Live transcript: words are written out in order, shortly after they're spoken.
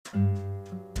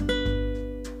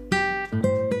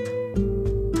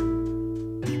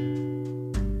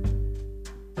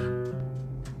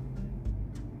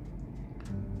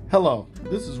Hello,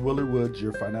 this is Willie Woods,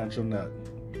 your financial nut.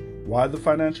 Why the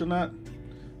financial nut?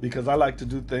 Because I like to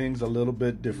do things a little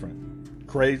bit different.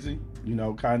 Crazy,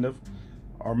 kind of,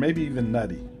 or maybe even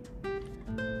nutty.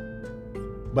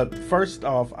 But first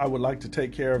off, I would like to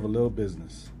take care of a little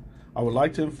business. I would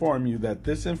like to inform you that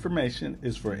this information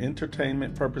is for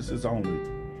entertainment purposes only.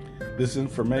 This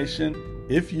information,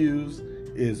 if used,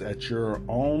 is at your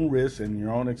own risk and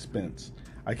your own expense.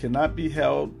 I cannot be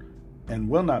held and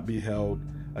will not be held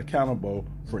accountable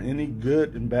for any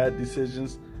good and bad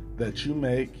decisions that you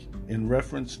make in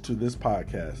reference to this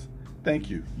podcast. Thank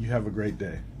you. You have a great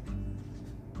day.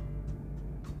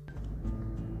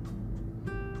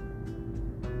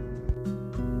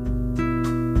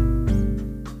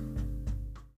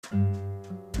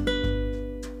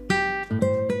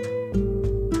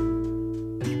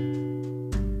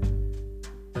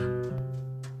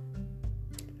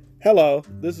 Hello,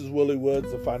 this is Willie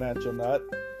Woods, the Financial Nut,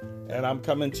 and I'm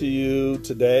coming to you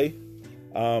today.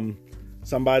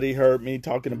 Somebody heard me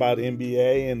talking about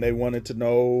NBA, and they wanted to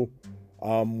know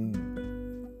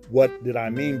what did I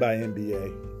mean by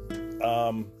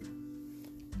NBA.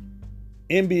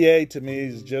 NBA to me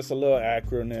is just a little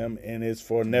acronym, and it's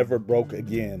for Never Broke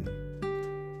Again.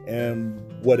 And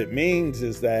what it means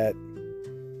is that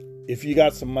if you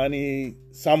got some money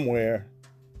somewhere,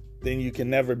 then you can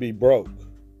never be broke.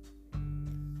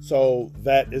 So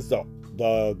that is the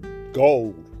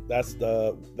goal.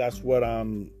 That's what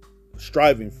I'm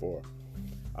striving for.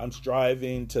 I'm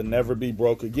striving to never be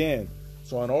broke again.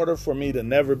 So in order for me to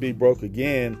never be broke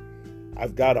again,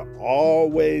 I've got to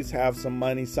always have some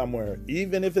money somewhere,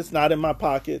 even if it's not in my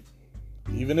pocket,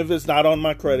 even if it's not on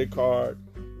my credit card,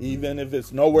 even if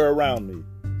it's nowhere around me.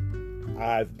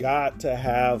 I've got to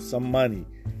have some money.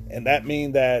 And that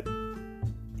means that,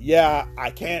 I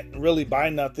can't really buy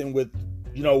nothing with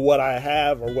what I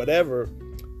have or whatever,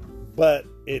 but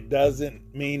it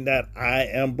doesn't mean that I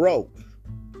am broke.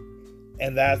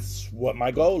 And that's what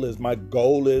my goal is. My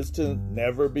goal is to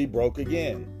never be broke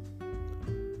again.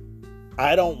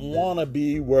 I don't want to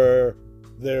be where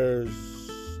there's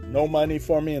no money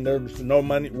for me and there's no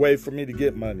way for me to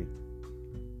get money.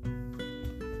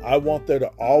 I want there to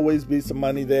always be some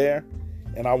money there,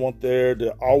 and I want there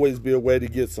to always be a way to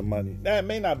get some money. Now, it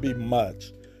may not be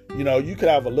much. You could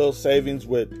have a little savings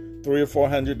with $300 or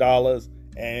 $400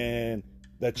 and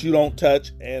that you don't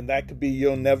touch, and that could be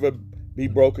you'll never be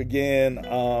broke again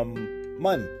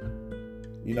money.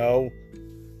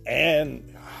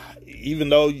 And even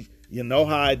though you know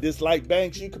how I dislike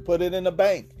banks, you could put it in a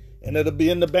bank, and it'll be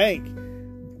in the bank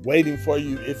waiting for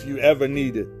you if you ever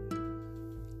need it.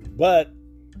 But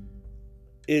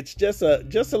it's just a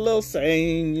little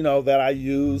saying, that I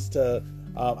use to.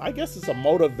 I guess it's a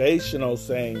motivational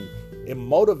saying. It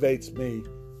motivates me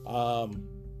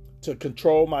to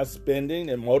control my spending.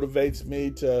 It motivates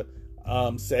me to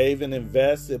save and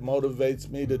invest. It motivates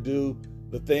me to do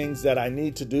the things that I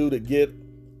need to do to get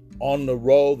on the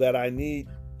road that I need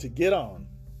to get on.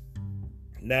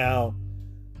 Now,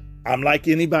 I'm like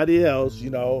anybody else.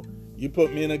 You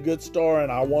put me in a good store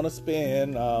and I want to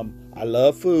spend. I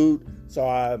love food, so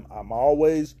I'm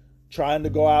always trying to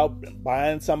go out and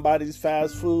buying somebody's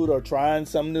fast food or trying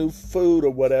some new food or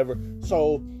whatever.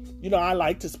 So, I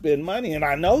like to spend money, and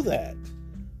I know that.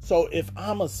 So if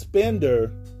I'm a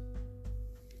spender,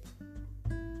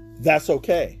 that's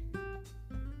okay.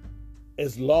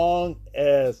 As long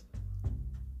as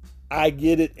I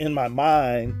get it in my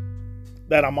mind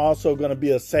that I'm also going to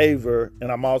be a saver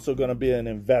and I'm also going to be an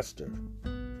investor.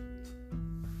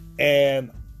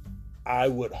 And I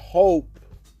would hope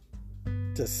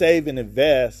to save and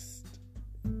invest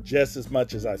just as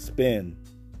much as I spend.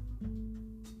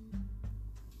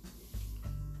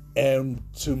 And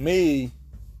to me,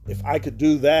 if I could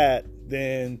do that,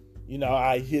 then,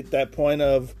 I hit that point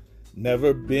of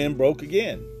never being broke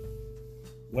again.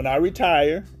 When I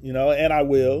retire, and I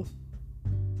will,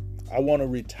 I want to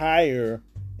retire,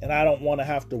 and I don't want to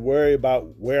have to worry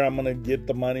about where I'm going to get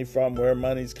the money from, where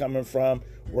money's coming from,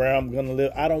 where I'm going to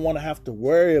live. I don't want to have to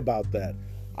worry about that.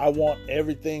 I want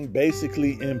everything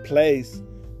basically in place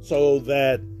so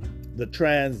that the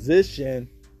transition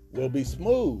will be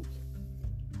smooth.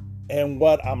 And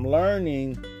what I'm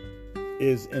learning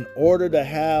is in order to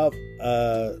have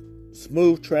a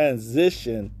smooth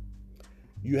transition,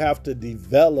 you have to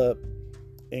develop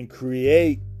and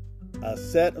create a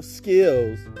set of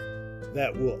skills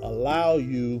that will allow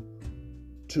you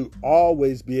to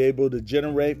always be able to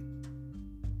generate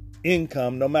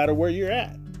income no matter where you're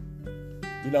at.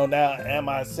 Now, am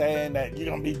I saying that you're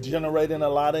going to be generating a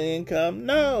lot of income?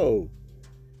 No.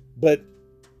 But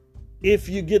if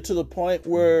you get to the point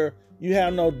where you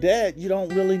have no debt, you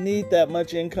don't really need that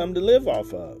much income to live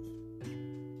off of.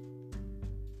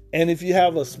 And if you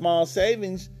have a small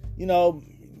savings,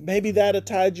 maybe that'll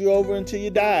tide you over until you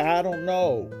die. I don't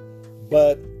know.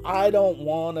 But I don't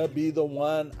want to be the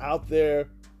one out there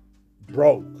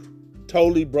broke,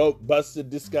 totally broke, busted,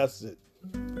 disgusted.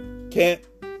 Can't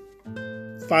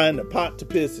find a pot to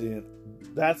piss in.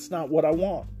 That's not what I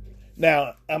want.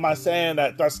 Now, am I saying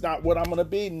that that's not what I'm going to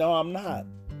be? No, I'm not.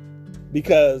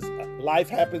 Because life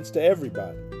happens to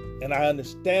everybody. And I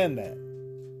understand that.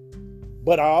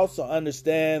 But I also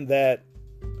understand that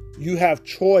you have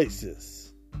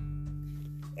choices.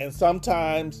 And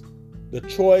sometimes the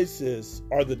choices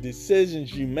or the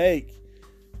decisions you make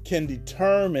can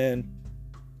determine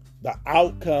the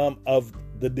outcome of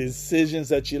the decisions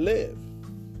that you live.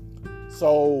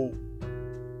 So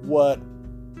what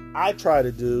I try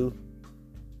to do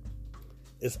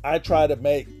is I try to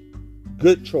make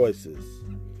good choices.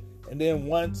 And then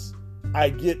once I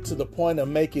get to the point of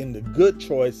making the good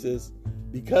choices,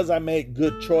 because I make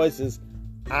good choices,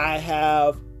 I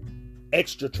have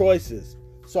extra choices.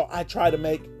 So I try to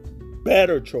make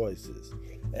better choices.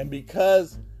 And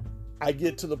because I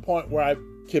get to the point where I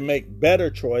can make better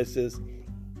choices,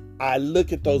 I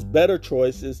look at those better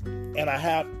choices and I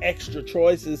have extra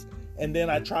choices, and then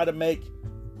I try to make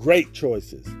great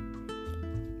choices.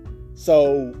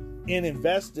 So in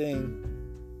investing,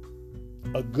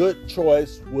 a good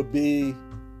choice would be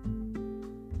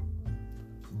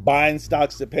buying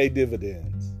stocks that pay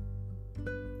dividends.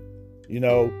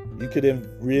 You could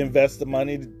reinvest the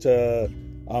money to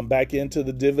back into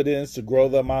the dividends to grow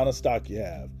the amount of stock you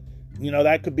have.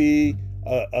 That could be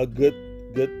a good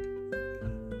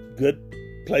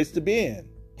place to be in.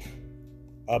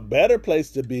 A better place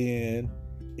to be in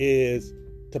is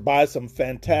to buy some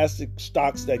fantastic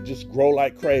stocks that just grow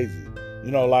like crazy.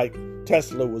 Like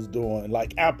Tesla was doing,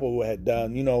 like Apple had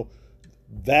done.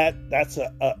 That's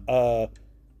a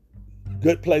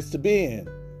good place to be in.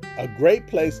 A great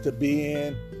place to be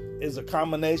in is a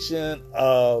combination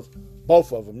of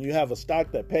both of them. You have a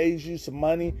stock that pays you some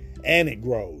money and it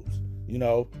grows,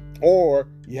 or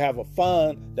you have a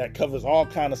fund that covers all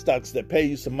kind of stocks that pay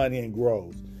you some money and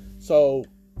grows. So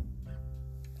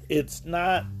it's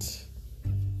not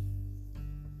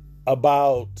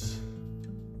about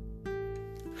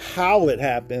how it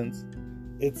happens.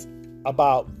 It's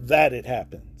about that it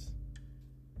happens.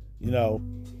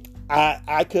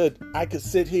 I could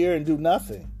sit here and do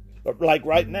nothing. But like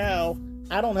right now,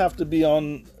 I don't have to be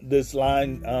on this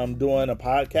line doing a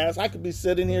podcast. I could be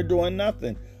sitting here doing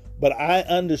nothing. But I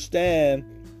understand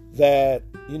that,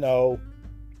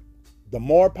 the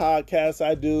more podcasts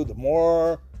I do, the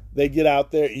more they get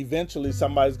out there, eventually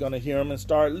somebody's going to hear them and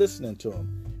start listening to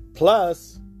them.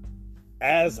 Plus,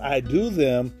 as I do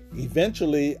them,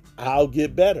 eventually I'll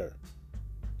get better.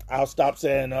 I'll stop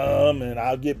saying and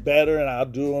I'll get better, and I'll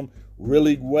do them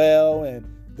really well, and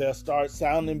they'll start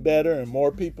sounding better, and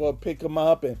more people will pick them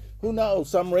up, and who knows,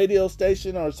 some radio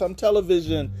station or some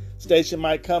television station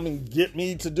might come and get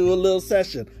me to do a little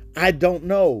session. I don't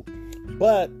know,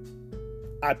 but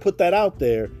I put that out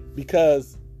there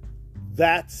because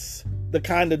that's the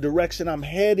kind of direction I'm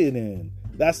headed in.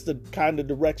 That's the kind of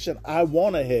direction I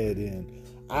want to head in.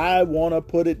 I want to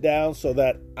put it down so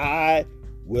that I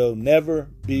will never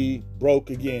be broke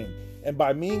again. And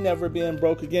by me never being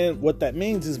broke again, what that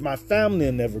means is my family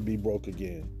will never be broke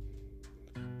again.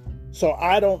 So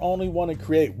I don't only want to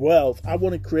create wealth, I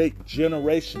want to create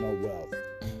generational wealth.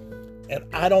 And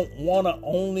I don't want to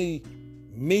only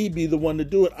me be the one to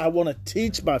do it. I want to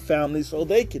teach my family so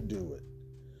they can do it.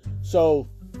 So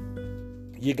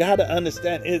you got to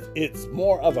understand it's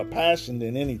more of a passion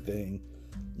than anything.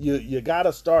 You got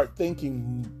to start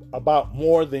thinking about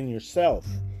more than yourself.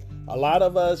 A lot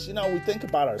of us, we think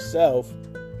about ourselves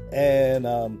and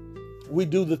we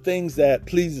do the things that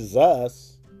pleases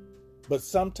us, but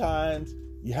sometimes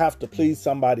you have to please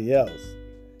somebody else.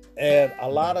 And a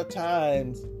lot of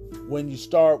times when you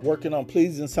start working on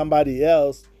pleasing somebody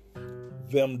else,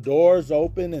 them doors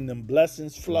open and them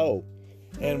blessings flow.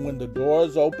 And when the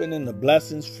doors open and the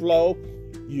blessings flow,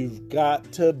 you've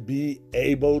got to be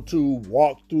able to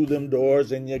walk through them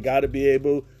doors, and you got to be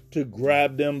able to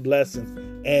grab them blessings.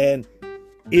 And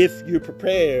if you're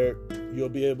prepared, you'll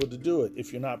be able to do it.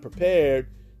 If you're not prepared,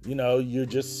 you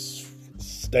just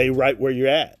stay right where you're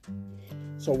at.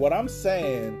 So what I'm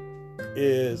saying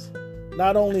is,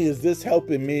 not only is this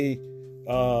helping me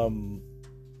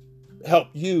help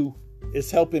you,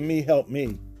 it's helping me help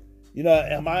me.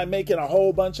 Am I making a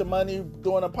whole bunch of money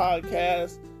doing a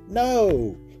podcast?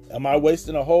 No. Am I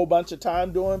wasting a whole bunch of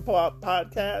time doing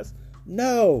podcasts?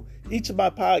 No, each of my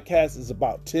podcasts is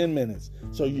about 10 minutes.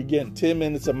 So you're getting 10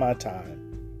 minutes of my time.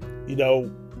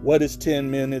 What is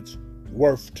 10 minutes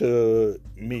worth to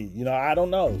me? I don't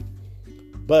know.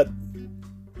 But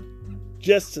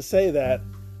just to say that,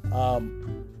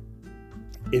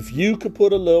 if you could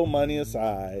put a little money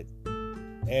aside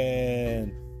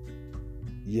and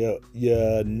you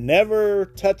never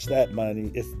touch that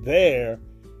money, it's there,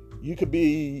 you could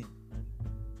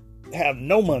have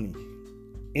no money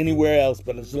anywhere else,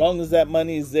 but as long as that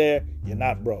money is there, you're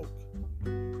not broke.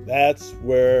 That's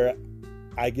where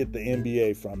I get the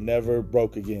NBA from. Never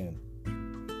broke again.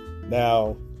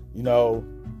 Now, you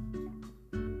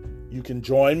can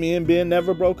join me in being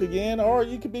never broke again, or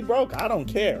you could be broke. I don't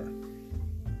care.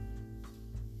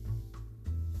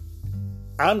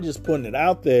 I'm just putting it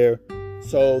out there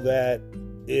so that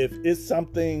if it's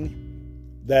something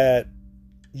that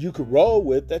you could roll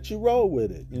with, that you roll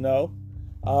with it,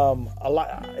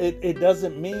 It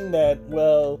doesn't mean that,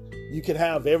 you can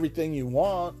have everything you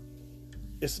want.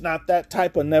 It's not that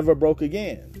type of never broke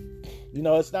again.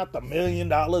 It's not the $1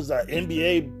 million an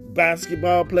NBA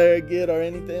basketball player get or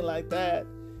anything like that.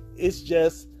 It's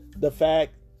just the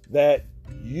fact that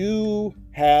you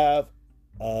have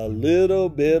a little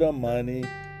bit of money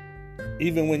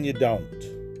even when you don't.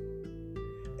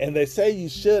 And they say you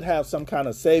should have some kind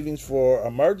of savings for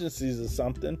emergencies or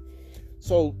something.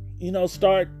 So,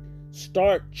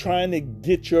 start trying to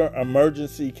get your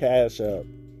emergency cash up.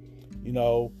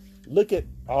 Look at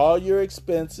all your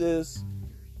expenses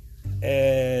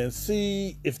and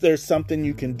see if there's something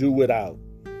you can do without.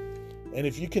 And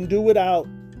if you can do without,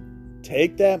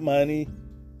 take that money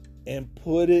and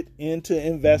put it into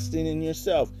investing in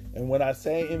yourself. And when I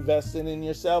say investing in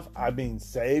yourself, I mean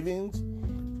savings,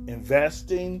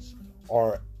 investing,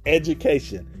 or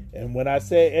education. And when I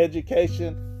say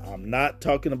education, I'm not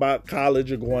talking about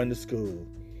college or going to school.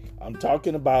 I'm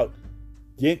talking about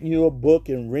getting you a book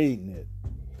and reading it,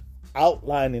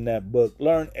 outlining that book,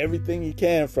 learn everything you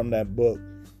can from that book,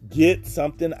 get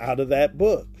something out of that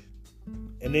book,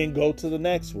 and then go to the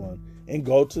next one and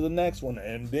go to the next one.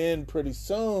 And then pretty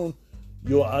soon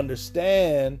you'll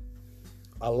understand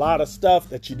a lot of stuff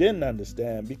that you didn't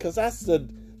understand, because that's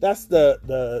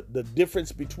the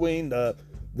difference between the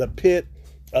pit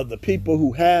of the people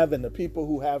who have and the people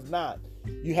who have not.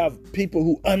 You have people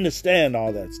who understand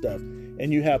all that stuff,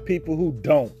 and you have people who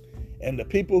don't. And the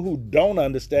people who don't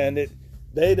understand it,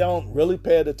 they don't really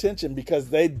pay attention because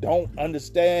they don't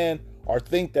understand or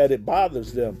think that it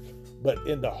bothers them. But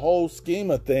in the whole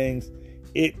scheme of things,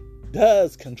 it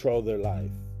does control their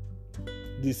life.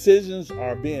 Decisions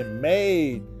are being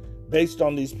made based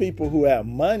on these people who have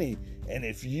money. And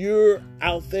if you're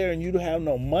out there and you don't have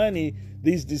no money,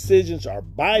 these decisions are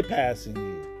bypassing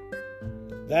you.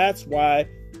 That's why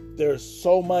there's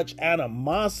so much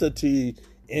animosity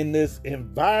in this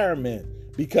environment,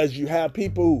 because you have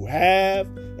people who have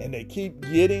and they keep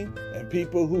getting, and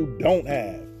people who don't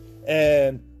have.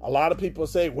 And a lot of people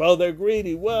say, well, they're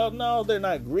greedy. Well, no, they're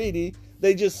not greedy.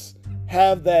 They just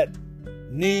have that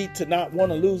need to not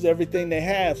want to lose everything they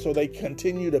have, so they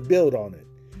continue to build on it.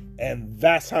 And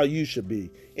that's how you should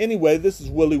be. Anyway, this is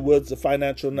Willie Woods, the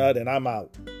Financial Nut, and I'm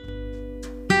out.